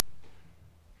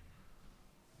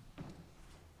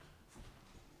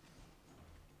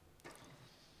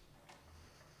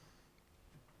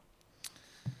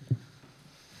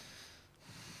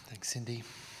Cindy.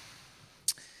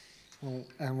 Well,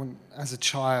 as a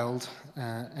child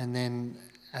and then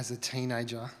as a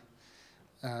teenager,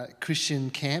 Christian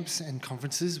camps and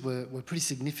conferences were a pretty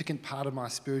significant part of my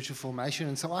spiritual formation.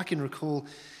 And so I can recall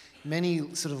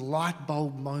many sort of light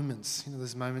bulb moments,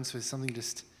 those moments where something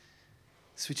just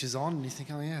switches on and you think,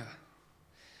 oh yeah.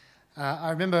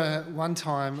 I remember one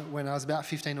time when I was about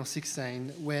 15 or 16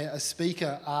 where a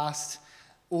speaker asked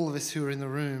all of us who were in the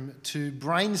room to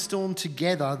brainstorm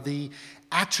together the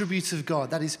attributes of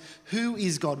God. That is, who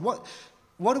is God? What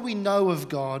do we know of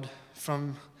God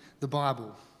from the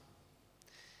Bible?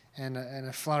 And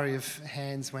a flurry of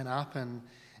hands went up and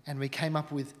we came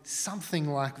up with something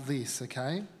like this,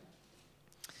 okay?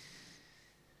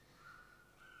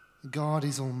 God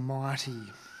is almighty.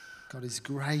 God is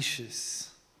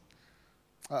gracious.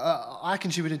 I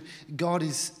contributed, God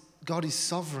is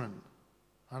sovereign.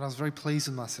 And I was very pleased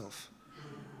with myself.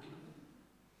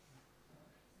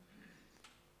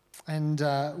 And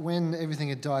when everything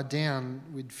had died down,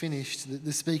 we'd finished,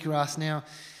 the speaker asked, now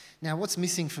what's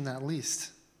missing from that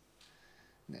list?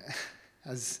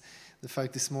 As the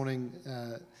folk this morning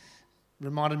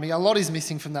reminded me, a lot is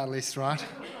missing from that list, right?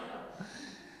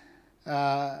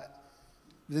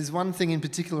 There's one thing in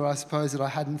particular, I suppose, that I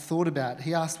hadn't thought about.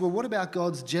 He asked, well, what about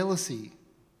God's jealousy?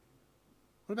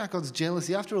 What about God's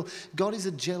jealousy? After all, God is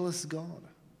a jealous God.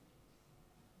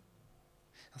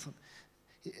 I thought,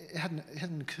 it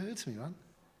hadn't occurred to me, right?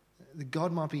 That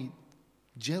God might be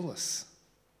jealous.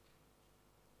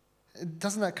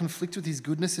 Doesn't that conflict with his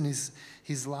goodness and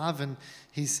his love and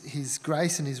his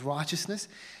grace and his righteousness?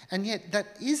 And yet that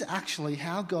is actually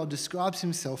how God describes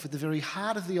himself at the very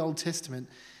heart of the Old Testament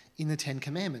in the Ten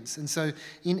Commandments. And so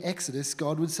in Exodus,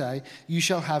 God would say, "You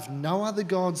shall have no other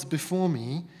gods before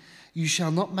me. You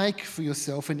shall not make for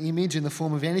yourself an image in the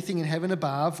form of anything in heaven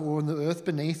above or in the earth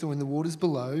beneath or in the waters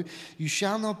below. You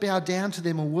shall not bow down to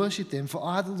them or worship them, for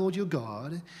I, the Lord your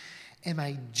God, am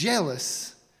a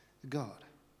jealous God."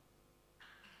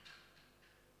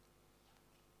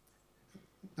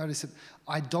 Notice that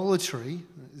idolatry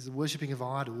is the worshipping of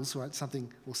idols, right?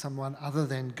 Something or someone other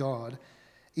than God,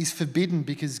 is forbidden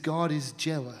because God is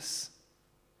jealous.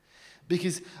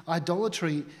 Because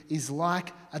idolatry is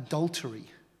like adultery.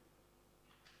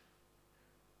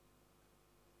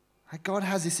 God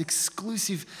has this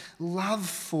exclusive love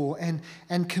for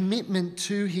and commitment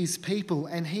to his people,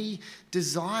 and he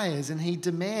desires and he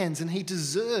demands and he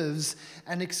deserves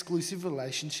an exclusive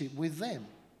relationship with them.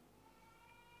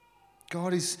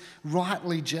 God is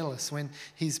rightly jealous when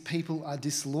his people are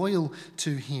disloyal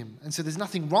to him. And so there's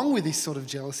nothing wrong with this sort of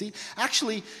jealousy.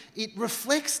 Actually, it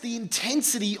reflects the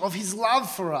intensity of his love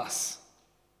for us.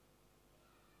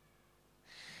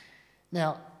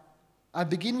 Now, I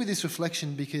begin with this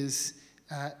reflection because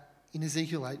in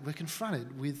Ezekiel 8, we're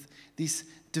confronted with this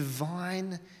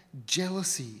divine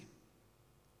jealousy.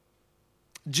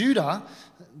 Judah,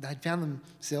 they'd found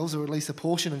themselves, or at least a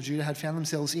portion of Judah had found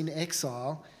themselves in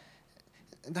exile.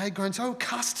 They had grown so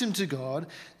accustomed to God,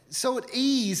 so at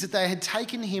ease that they had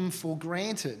taken him for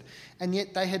granted. And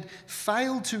yet they had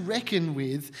failed to reckon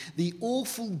with the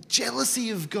awful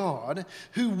jealousy of God,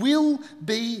 who will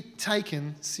be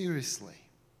taken seriously.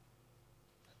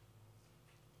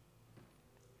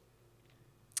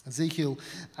 Ezekiel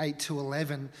 8 to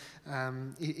 11,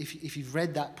 if you've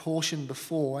read that portion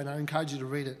before, and I encourage you to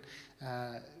read it,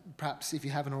 perhaps if you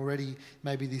haven't already,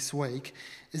 maybe this week.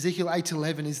 Ezekiel 8 to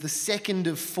 11 is the second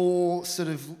of four sort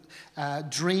of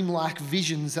dreamlike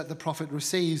visions that the prophet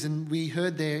receives. And we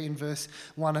heard there in verse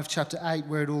 1 of chapter 8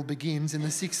 where it all begins. In the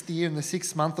 6th year, in the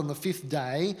 6th month, on the 5th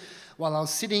day, while I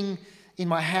was sitting in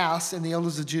my house and the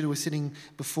elders of Judah were sitting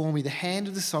before me, the hand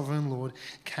of the sovereign Lord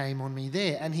came on me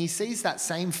there. And he sees that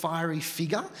same fiery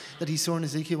figure that he saw in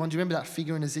Ezekiel 1. Do you remember that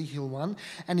figure in Ezekiel 1?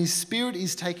 And his spirit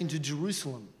is taken to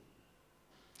Jerusalem.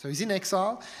 So he's in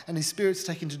exile and his spirit's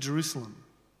taken to Jerusalem.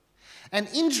 And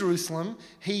in Jerusalem,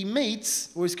 he meets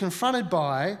or is confronted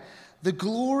by the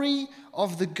glory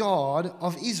of the God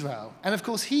of Israel. And of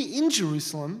course, here in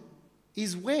Jerusalem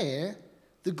is where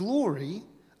the glory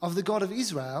of the God of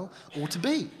Israel ought to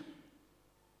be.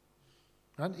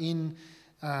 Right?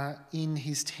 In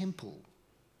his temple,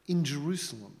 in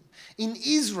Jerusalem, in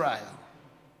Israel.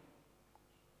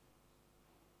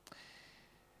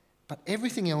 But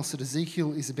everything else that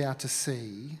Ezekiel is about to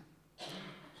see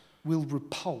will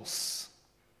repulse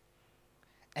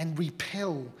and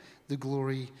repel the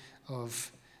glory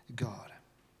of God.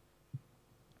 I'm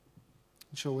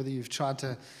not sure whether you've tried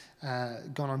to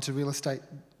gone onto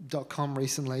realestate.com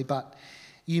recently, but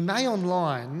you may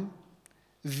online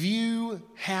view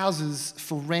houses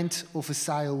for rent or for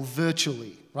sale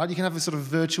virtually, right? You can have a sort of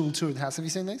virtual tour of the house. Have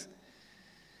you seen these?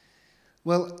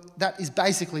 Well, that is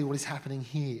basically what is happening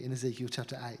here in Ezekiel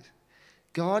chapter 8.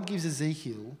 God gives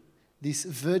Ezekiel this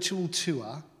virtual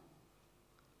tour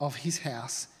of his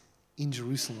house in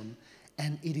Jerusalem,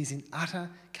 and it is in utter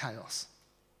chaos.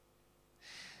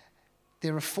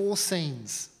 There are 4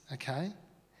 scenes, okay?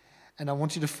 And I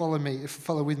want you to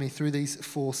follow with me through these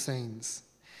 4 scenes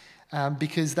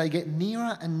because they get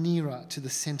nearer and nearer to the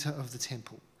centre of the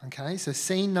temple. Okay, so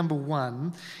scene number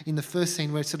 1, in the first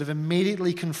scene, we're sort of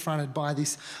immediately confronted by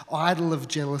this idol of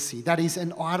jealousy. That is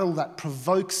an idol that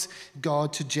provokes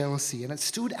God to jealousy, and it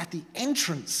stood at the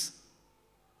entrance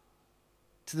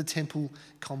to the temple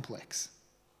complex,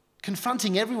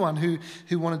 confronting everyone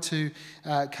who wanted to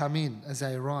come in as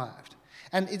they arrived.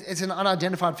 And it's an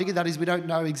unidentified figure. That is, we don't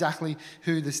know exactly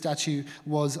who the statue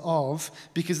was of,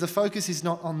 because the focus is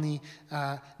not on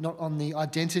the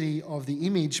identity of the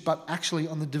image, but actually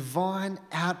on the divine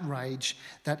outrage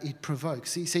that it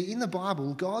provokes. See, in the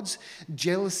Bible, God's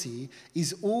jealousy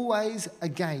is always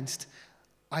against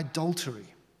idolatry.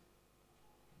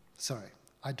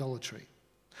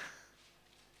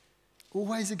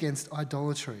 Always against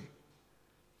idolatry.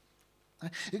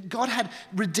 God had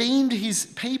redeemed his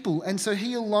people, and so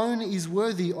he alone is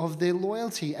worthy of their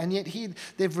loyalty, and yet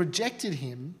they've rejected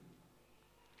him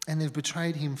and they've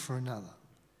betrayed him for another.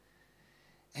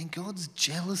 And God's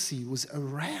jealousy was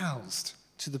aroused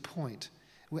to the point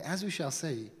where, as we shall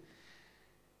see,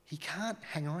 he can't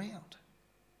hang around.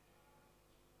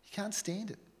 He can't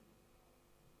stand it.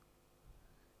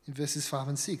 In verses 5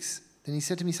 and 6, then he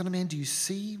said to me, "Son of man, do you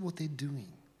see what they're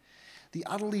doing? The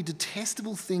utterly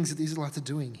detestable things that the Israelites are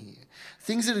doing here.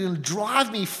 Things that are going to drive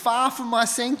me far from my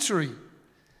sanctuary."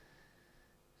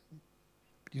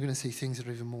 You're going to see things that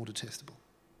are even more detestable.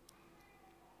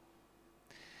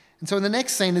 And so in the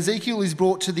next scene, Ezekiel is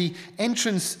brought to the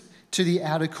entrance to the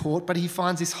outer court, but he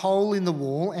finds this hole in the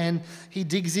wall, and he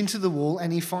digs into the wall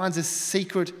and he finds a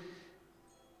secret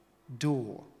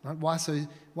door. Right?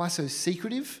 Why so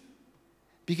secretive?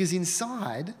 Because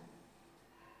inside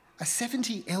are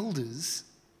 70 elders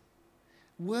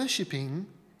worshipping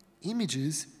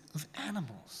images of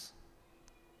animals.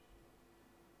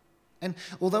 And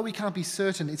although we can't be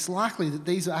certain, it's likely that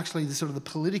these are actually the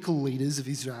political leaders of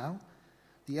Israel,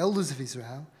 the elders of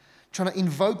Israel, trying to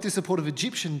invoke the support of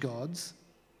Egyptian gods,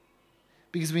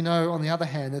 because we know, on the other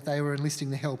hand, that they were enlisting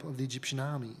the help of the Egyptian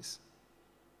armies.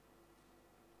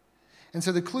 And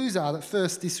so the clues are that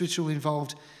first, this ritual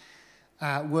involved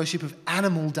worship of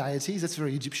animal deities. That's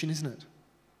very Egyptian, isn't it?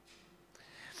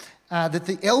 That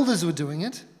the elders were doing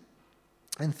it.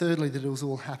 And thirdly, that it was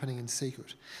all happening in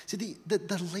secret. So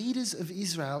the leaders of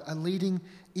Israel are leading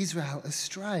Israel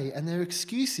astray, and their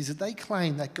excuse is that they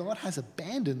claim that God has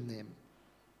abandoned them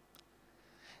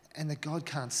and that God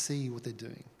can't see what they're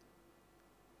doing.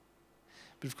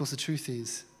 But of course, the truth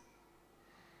is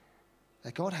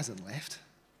that God hasn't left,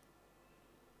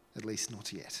 at least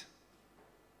not yet.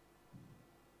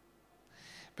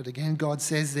 But again, God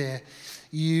says there,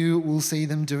 you will see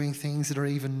them doing things that are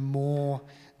even more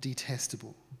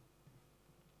detestable.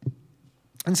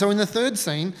 And so in the third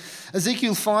scene,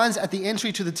 Ezekiel finds at the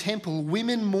entry to the temple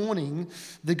women mourning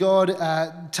the god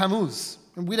Tammuz.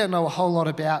 And we don't know a whole lot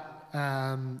about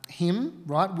him,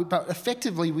 right? But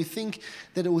effectively we think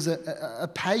that it was a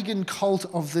pagan cult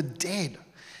of the dead.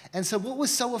 And so what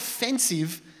was so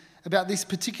offensive about this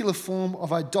particular form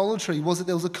of idolatry was that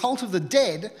there was a cult of the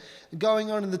dead going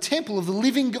on in the temple of the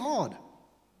living God.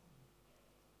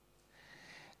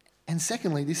 And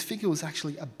secondly, this figure was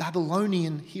actually a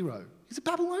Babylonian hero. He's a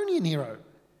Babylonian hero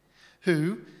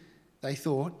who, they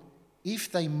thought,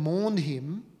 if they mourned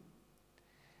him,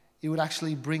 it would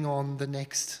actually bring on the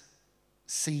next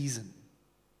season.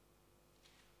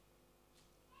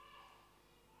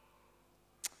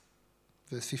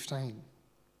 Verse 15.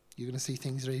 You're going to see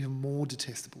things that are even more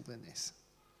detestable than this.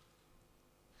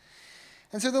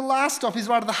 And so the last stop is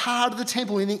right at the heart of the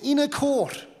temple, in the inner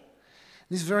court.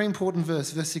 This very important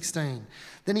verse 16.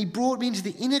 Then he brought me into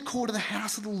the inner court of the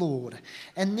house of the Lord,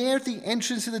 and there at the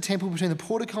entrance of the temple between the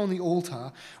portico and the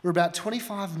altar were about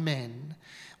 25 men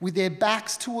with their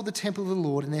backs toward the temple of the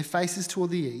Lord and their faces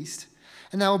toward the east,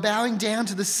 and they were bowing down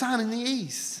to the sun in the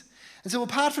east. And so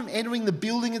apart from entering the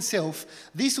building itself,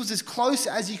 this was as close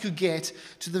as you could get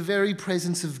to the very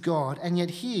presence of God. And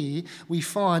yet here we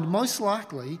find, most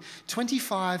likely,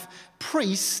 25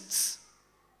 priests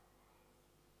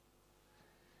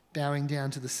bowing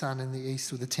down to the sun in the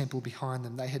east with the temple behind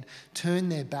them. They had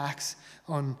turned their backs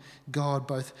on God,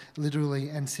 both literally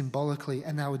and symbolically,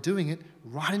 and they were doing it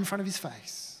right in front of his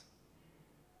face.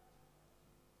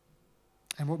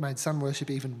 And what made sun worship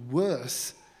even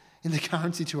worse in the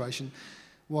current situation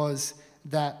was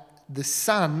that the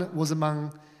sun was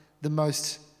among the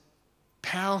most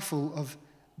powerful of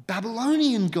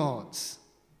Babylonian gods.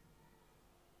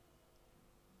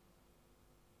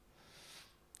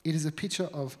 It is a picture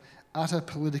of utter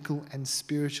political and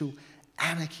spiritual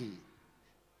anarchy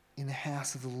in the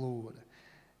house of the Lord.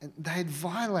 And they had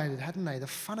violated, hadn't they, the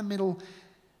fundamental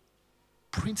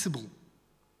principle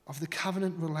of the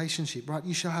covenant relationship, right?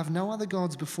 You shall have no other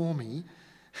gods before me.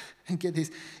 And get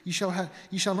this, you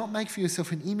shall not make for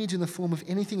yourself an image in the form of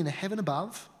anything in the heaven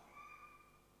above,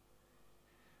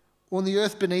 or on the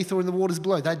earth beneath, or in the waters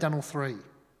below. They'd done all three.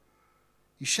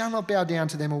 You shall not bow down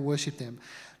to them or worship them.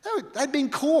 They'd been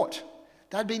caught.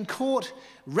 They'd been caught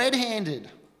red-handed.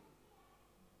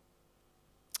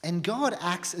 And God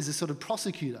acts as a sort of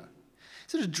prosecutor,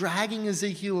 sort of dragging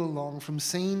Ezekiel along from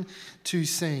scene to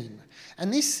scene.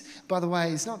 And this, by the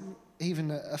way, is not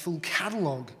even a full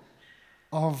catalogue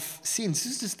of sins.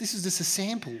 This is just a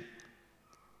sample.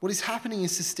 What is happening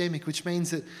is systemic, which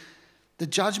means that the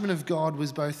judgment of God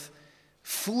was both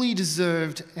fully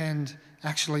deserved and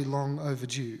actually long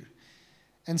overdue.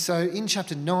 And so in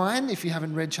chapter 9, if you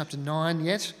haven't read chapter 9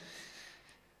 yet,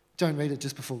 don't read it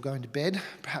just before going to bed,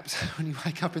 perhaps when you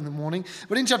wake up in the morning.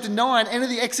 But in chapter 9, enter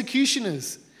the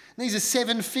executioners. And these are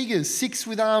 7 figures, 6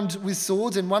 armed with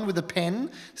swords and 1 with a pen,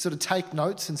 to sort of take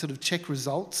notes and sort of check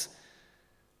results.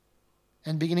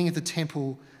 And beginning at the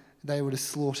temple, they were to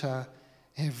slaughter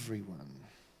everyone,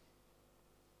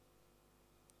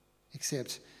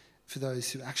 except for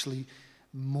those who actually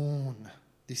mourn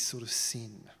this sort of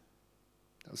sin.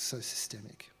 That was so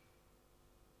systemic.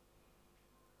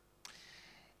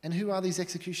 And who are these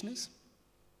executioners?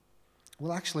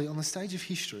 Well, actually, on the stage of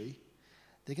history,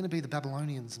 they're going to be the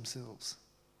Babylonians themselves.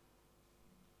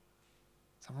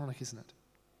 It's ironic, isn't it?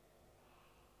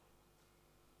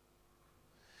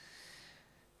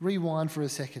 Rewind for a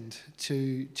second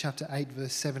to chapter 8,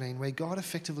 verse 17, where God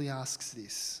effectively asks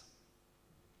this.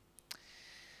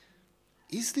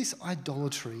 Is this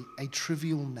idolatry a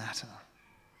trivial matter?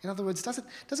 In other words, does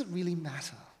it really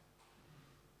matter?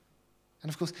 And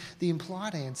of course, the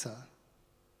implied answer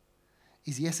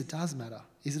is yes, it does matter.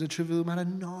 Is it a trivial matter?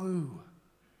 No.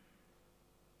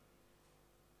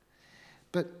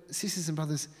 But sisters and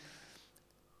brothers,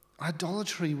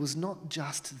 idolatry was not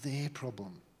just their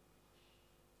problem.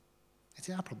 It's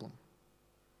our problem.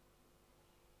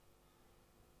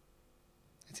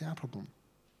 It's our problem.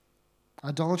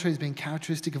 Idolatry has been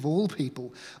characteristic of all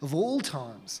people, of all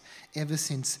times, ever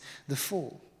since the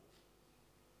fall.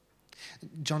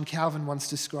 John Calvin once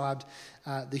described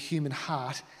the human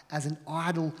heart as an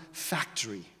idol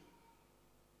factory.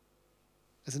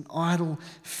 As an idol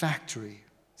factory.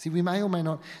 See, we may or may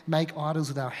not make idols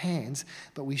with our hands,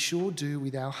 but we sure do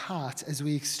with our hearts as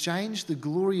we exchange the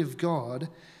glory of God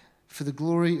for the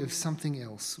glory of something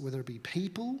else, whether it be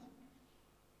people,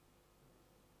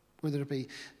 whether it be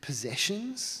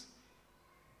possessions,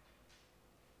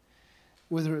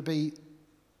 whether it be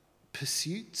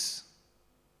pursuits,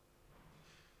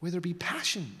 whether it be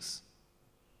passions.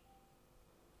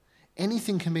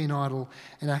 Anything can be an idol,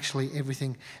 and actually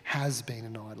everything has been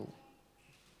an idol.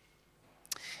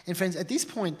 And friends, at this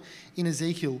point in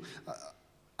Ezekiel,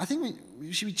 I think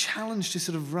we should be challenged to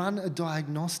sort of run a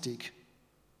diagnostic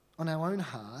on our own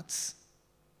hearts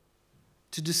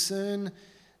to discern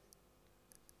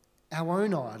our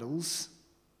own idols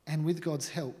and, with God's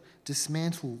help,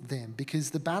 dismantle them,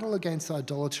 because the battle against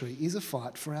idolatry is a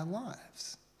fight for our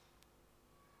lives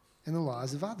and the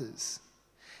lives of others.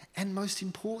 And most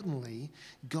importantly,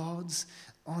 God's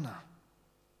honour.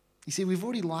 You see, we've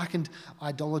already likened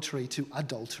idolatry to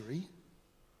adultery,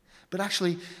 but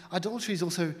actually idolatry is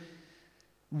also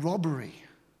robbery.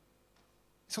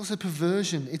 It's also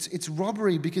perversion. It's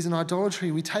robbery, because in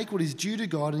idolatry we take what is due to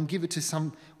God and give it to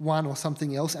someone or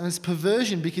something else. And it's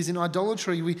perversion because in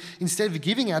idolatry we, instead of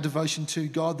giving our devotion to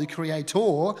God the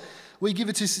Creator, we give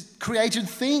it to created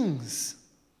things.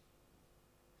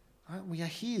 Right? We are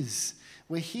His.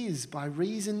 We're His by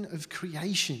reason of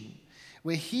creation.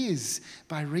 We're His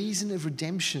by reason of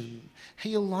redemption.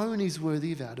 He alone is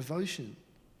worthy of our devotion.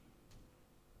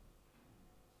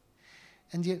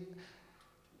 And yet,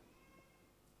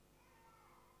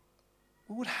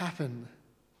 what would happen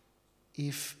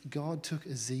if God took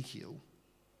Ezekiel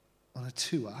on a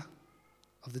tour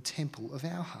of the temple of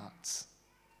our hearts?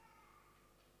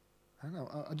 I don't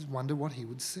know, I just wonder what he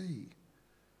would see.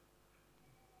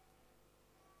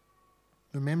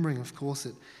 Remembering, of course,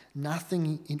 that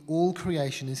nothing in all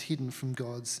creation is hidden from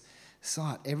God's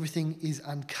sight. Everything is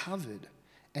uncovered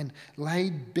and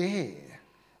laid bare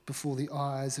before the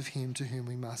eyes of Him to whom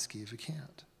we must give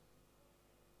account.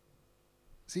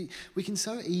 See, we can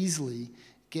so easily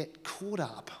get caught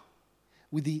up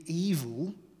with the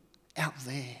evil out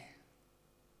there.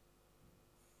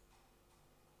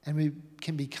 And we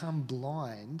can become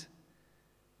blind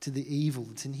to the evil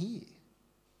that's in here.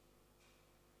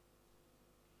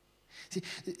 See,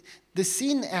 the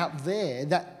sin out there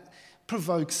that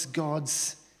provokes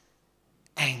God's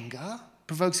anger,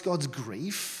 provokes God's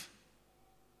grief.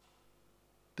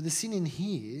 But the sin in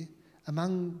here,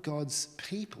 among God's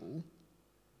people,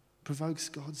 provokes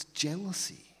God's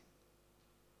jealousy.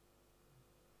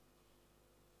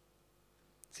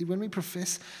 See, when we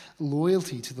profess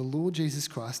loyalty to the Lord Jesus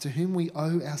Christ, to whom we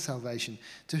owe our salvation,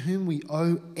 to whom we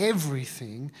owe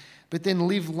everything, but then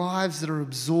live lives that are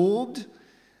absorbed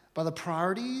by the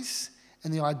priorities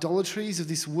and the idolatries of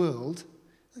this world,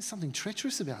 there's something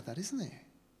treacherous about that, isn't there?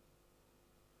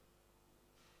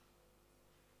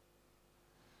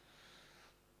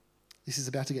 This is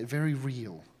about to get very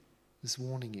real, just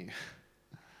warning you.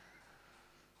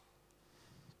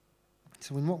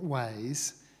 So in what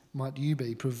ways might you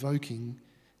be provoking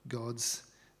God's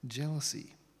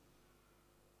jealousy?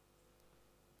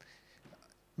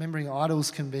 Remembering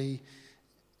idols can be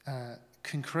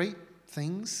concrete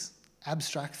things,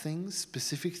 abstract things,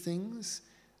 specific things,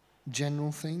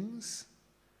 general things.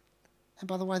 And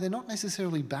by the way, they're not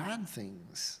necessarily bad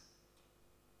things.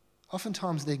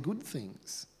 Oftentimes they're good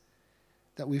things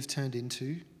that we've turned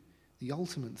into the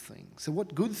ultimate thing. So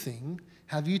what good thing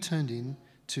have you turned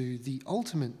into the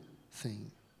ultimate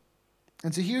thing?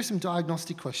 And so here are some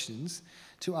diagnostic questions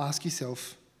to ask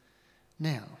yourself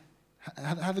now.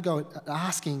 Have a go at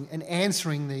asking and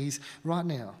answering these right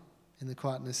now in the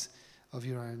quietness of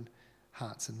your own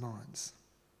hearts and minds.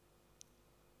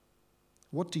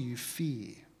 What do you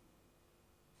fear?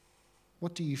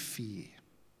 What do you fear?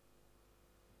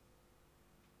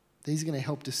 These are going to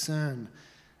help discern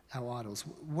our idols.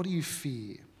 What do you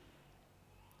fear?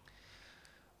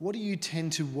 What do you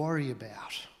tend to worry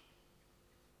about?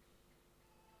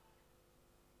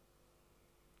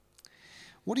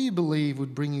 What do you believe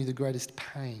would bring you the greatest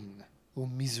pain or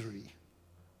misery?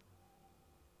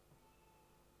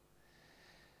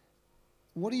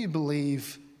 What do you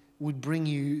believe would bring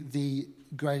you the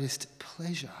greatest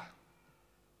pleasure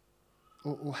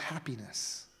or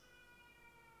happiness?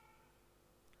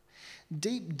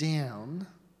 Deep down,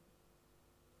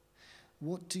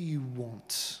 what do you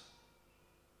want?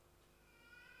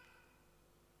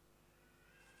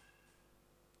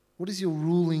 What is your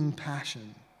ruling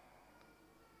passion?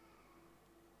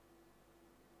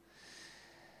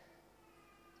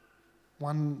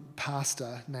 One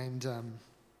pastor named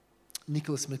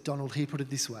Nicholas MacDonald, he put it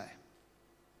this way.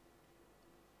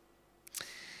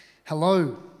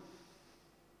 Hello,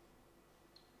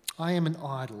 I am an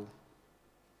idol.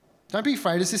 Don't be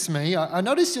afraid, it's just me. I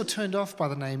noticed you're turned off by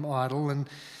the name idol, and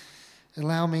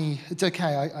allow me, it's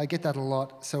okay, I get that a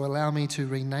lot, so allow me to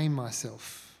rename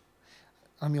myself.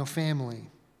 I'm your family,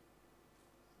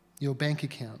 your bank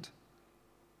account,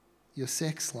 your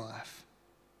sex life,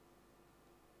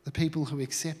 the people who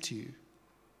accept you,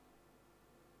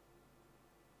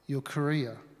 your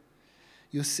career,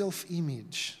 your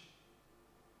self-image,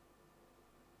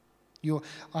 your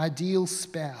ideal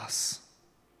spouse,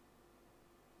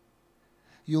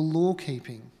 your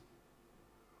law-keeping.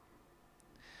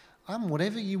 I'm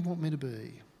whatever you want me to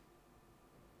be.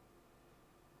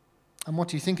 I'm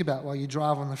what you think about while you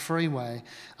drive on the freeway.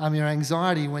 I'm your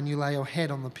anxiety when you lay your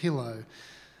head on the pillow.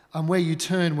 I'm where you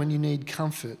turn when you need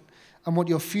comfort. I'm what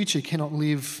your future cannot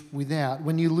live without.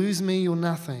 When you lose me, you're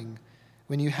nothing.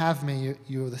 When you have me,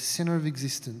 you're the centre of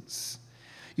existence.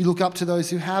 You look up to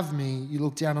those who have me. You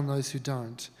look down on those who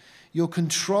don't. You're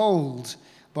controlled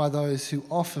by those who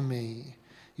offer me.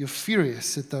 You're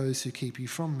furious at those who keep you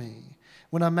from me.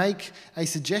 When I make a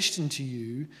suggestion to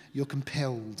you, you're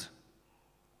compelled.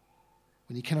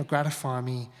 When you cannot gratify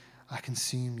me, I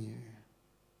consume you.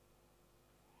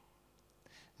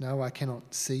 No, I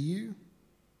cannot see you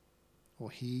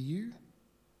or hear you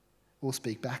or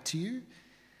speak back to you,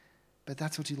 but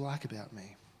that's what you like about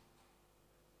me.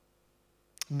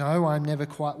 No, I'm never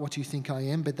quite what you think I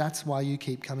am, but that's why you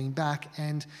keep coming back.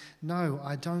 And no,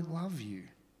 I don't love you,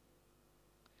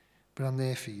 but I'm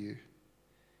there for you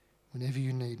whenever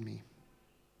you need me.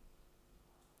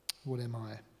 What am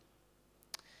I?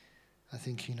 I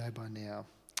think you know by now.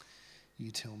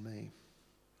 You tell me.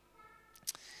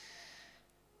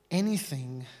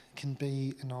 Anything can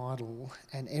be an idol,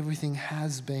 and everything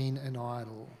has been an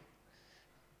idol.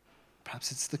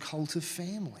 Perhaps it's the cult of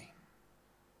family,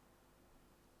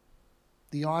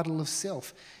 the idol of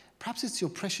self. Perhaps it's your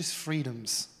precious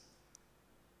freedoms.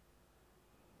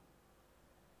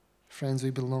 Friends, we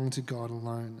belong to God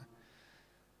alone.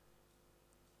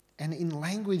 and in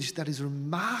language that is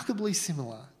remarkably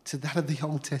similar to that of the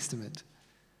Old Testament.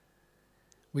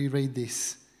 We read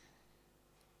this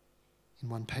in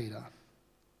 1 Peter.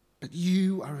 But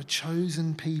you are a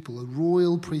chosen people, a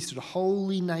royal priesthood, a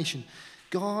holy nation,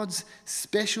 God's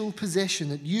special possession,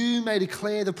 that you may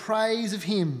declare the praise of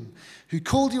him who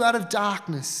called you out of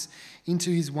darkness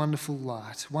into his wonderful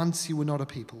light. Once you were not a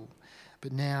people,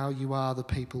 but now you are the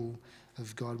people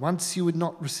of God. Once you had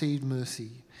not received mercy,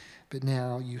 but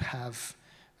now you have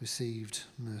received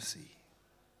mercy.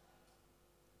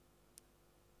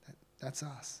 That's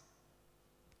us.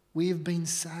 We have been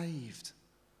saved.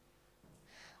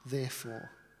 Therefore,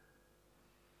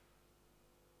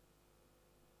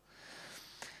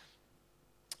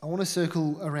 I want to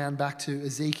circle around back to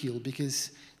Ezekiel,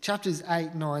 because chapters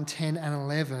 8, 9, 10 and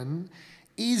 11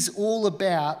 is all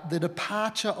about the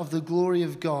departure of the glory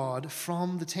of God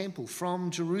from the temple, from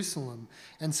Jerusalem.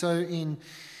 And so in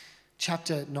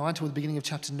chapter 9, toward the beginning of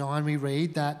chapter 9, we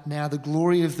read that now the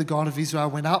glory of the God of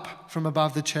Israel went up from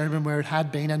above the cherubim where it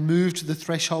had been and moved to the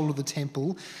threshold of the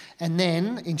temple. And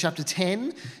then in chapter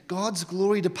 10, God's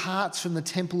glory departs from the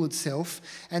temple itself.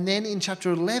 And then in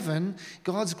chapter 11,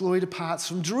 God's glory departs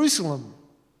from Jerusalem.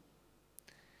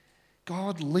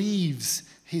 God leaves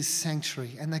his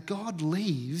sanctuary, and that God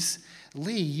leaves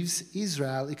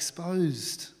Israel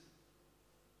exposed.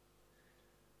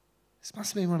 This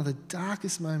must have been one of the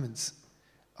darkest moments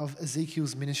of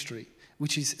Ezekiel's ministry,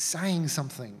 which is saying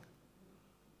something.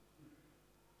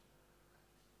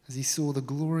 As he saw the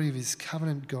glory of his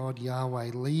covenant God,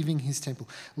 Yahweh, leaving his temple,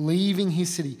 leaving his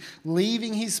city,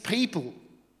 leaving his people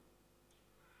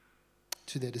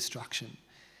to their destruction.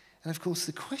 And of course,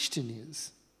 the question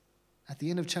is, at the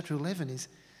end of chapter 11 is,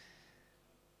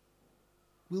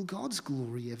 will God's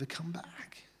glory ever come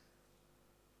back?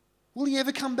 Will he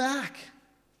ever come back?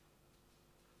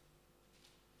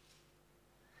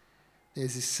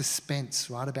 There's this suspense,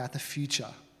 right, about the future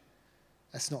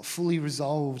that's not fully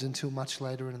resolved until much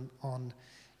later on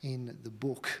in the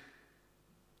book.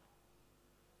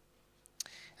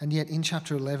 And yet in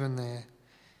chapter 11 there,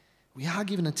 we are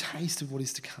given a taste of what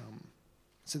is to come.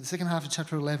 So the second half of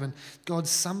chapter 11, God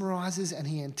summarizes and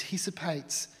he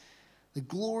anticipates the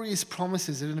glorious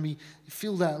promises that are going to be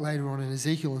filled out later on in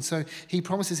Ezekiel. And so he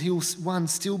promises he will, 1,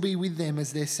 still be with them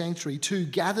as their sanctuary. 2,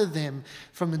 gather them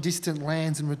from the distant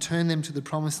lands and return them to the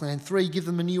promised land. 3, give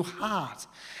them a new heart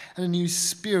and a new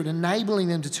spirit, enabling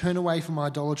them to turn away from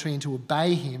idolatry and to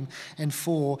obey him. And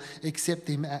 4, accept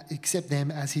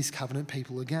them as his covenant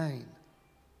people again.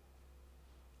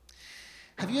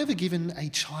 Have you ever given a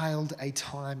child a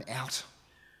time out?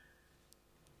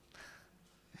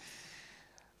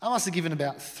 I must have given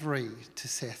about 3 to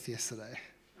Seth yesterday.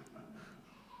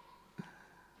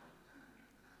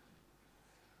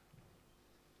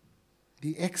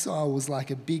 The exile was like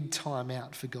a big time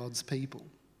out for God's people.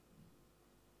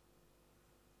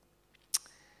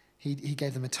 He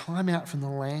gave them a time out from the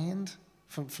land,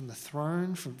 from the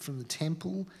throne, from the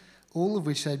temple, all of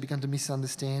which they'd begun to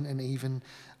misunderstand and even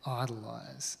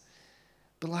idolize.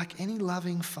 But like any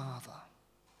loving father,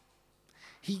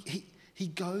 he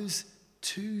goes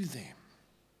to them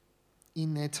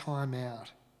in their time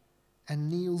out and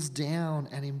kneels down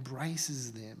and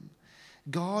embraces them.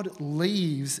 God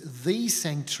leaves the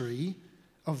sanctuary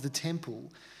of the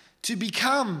temple to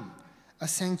become a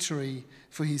sanctuary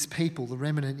for his people, the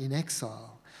remnant in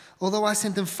exile. Although I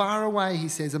sent them far away, he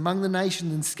says, among the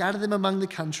nations and scattered them among the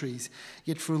countries,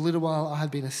 yet for a little while I have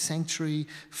been a sanctuary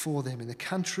for them in the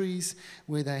countries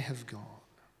where they have gone.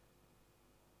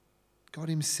 God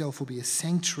himself will be a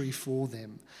sanctuary for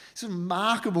them. It's a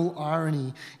remarkable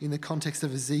irony in the context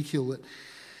of Ezekiel that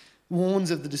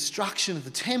warns of the destruction of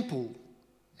the temple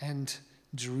and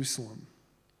Jerusalem.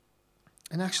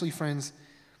 And actually, friends,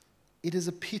 it is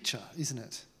a picture, isn't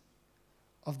it,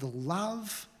 of the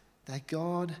love that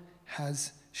God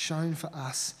has shown for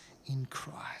us in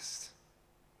Christ,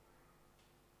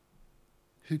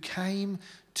 who came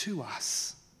to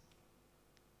us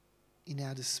in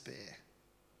our despair.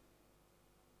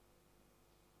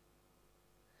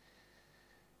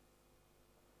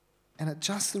 And at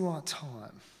just the right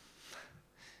time,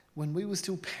 when we were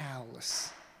still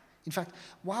powerless, in fact,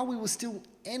 while we were still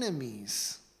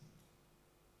enemies,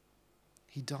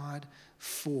 he died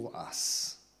for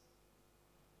us.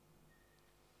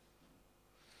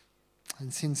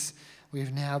 And since we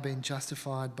have now been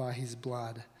justified by his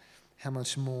blood, how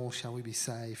much more shall we be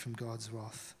saved from God's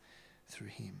wrath through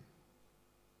him?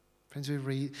 Friends, we're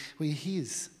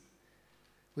his.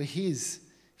 We're his.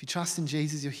 If you trust in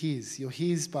Jesus, you're his. You're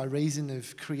his by reason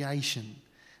of creation.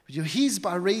 But you're his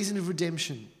by reason of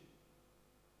redemption.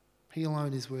 He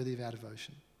alone is worthy of our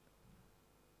devotion.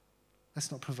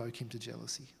 Let's not provoke him to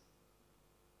jealousy.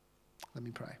 Let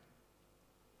me pray.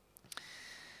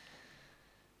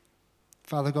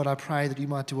 Father God, I pray that you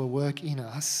might do a work in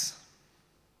us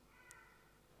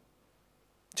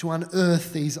to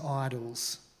unearth these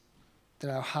idols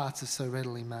that our hearts have so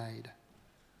readily made.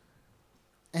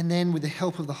 And then with the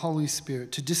help of the Holy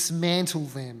Spirit to dismantle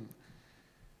them,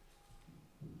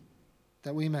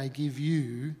 that we may give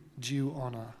you due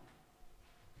honour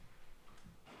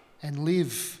and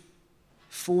live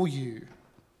for you.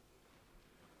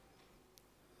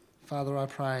 Father, I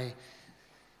pray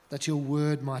that your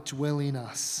word might dwell in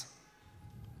us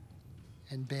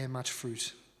and bear much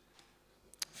fruit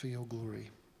for your glory.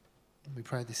 We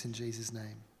pray this in Jesus'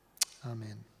 name.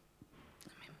 Amen.